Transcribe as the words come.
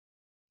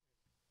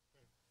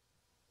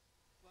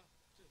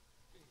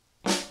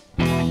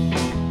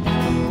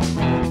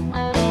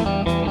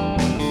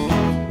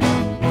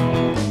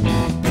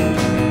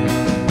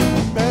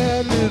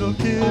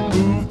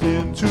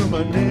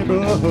the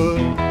neighborhood.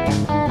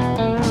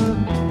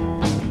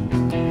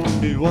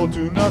 He won't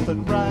do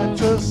nothing right,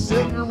 just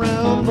sitting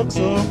around, look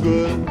so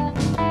good.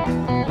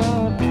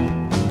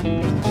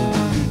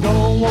 You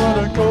don't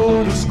want to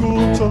go to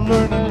school to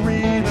learn and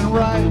read and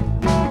write.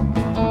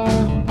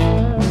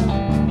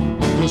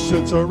 Just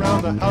sits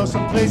around the house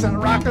and plays that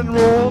rock and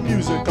roll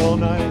music all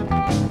night.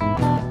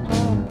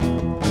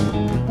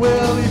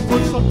 Well, he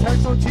puts some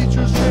tags on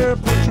teacher's chair,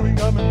 puts chewing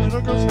gum in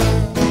little girl's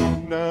hair.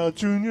 Now,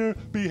 Junior,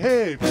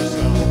 behave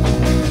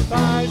yourself.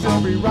 Buys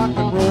every rock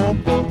and roll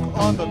book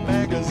on the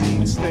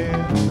magazine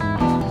stand.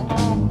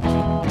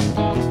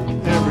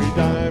 Every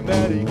dime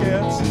that he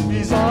gets,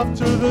 he's off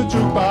to the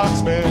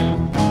jukebox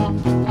man.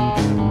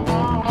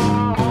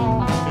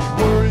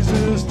 He worries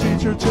his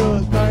teacher till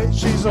at night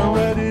she's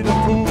ready to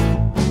poop.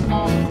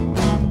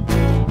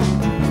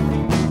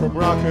 From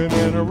rocking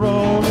and a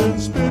rolling,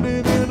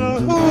 spinning in a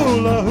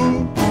hula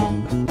hoop.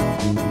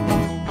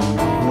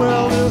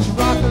 Well, this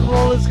rock and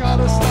roll has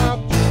gotta stop.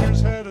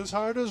 Junior's head is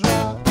hard as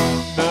rock.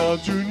 Now,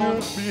 Junior,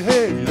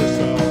 behave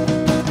yourself.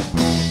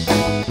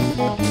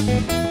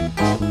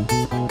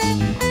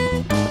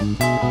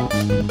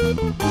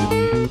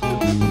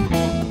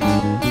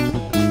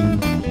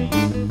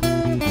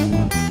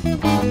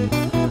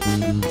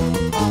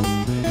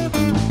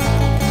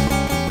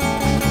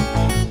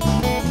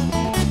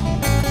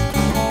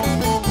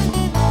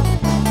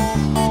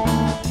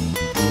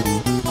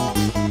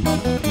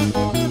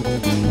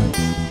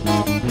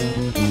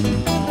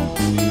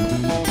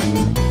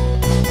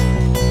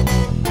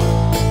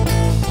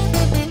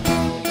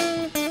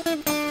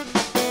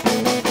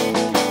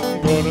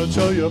 Gonna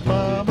tell your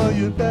mama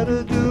you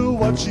better do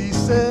what she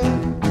said.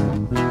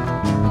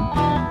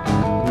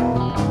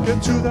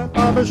 Get to that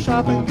barber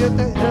shop and get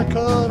the hair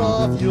cut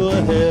off your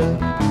head.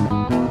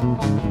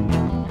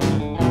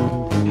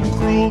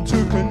 Cruel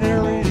to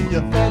canary,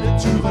 you fed it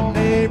to the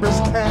neighbor's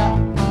cat.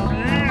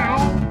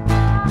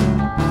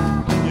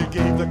 You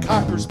gave the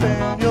cocker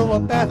spaniel a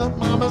bath at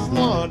mama's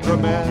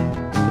laundromat.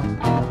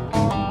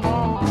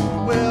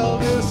 Well,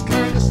 this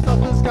kind of stuff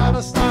has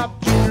gotta stop.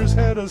 Junior's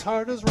head is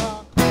hard as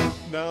rock.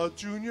 Now,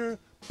 Junior,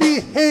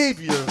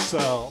 behave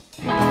yourself.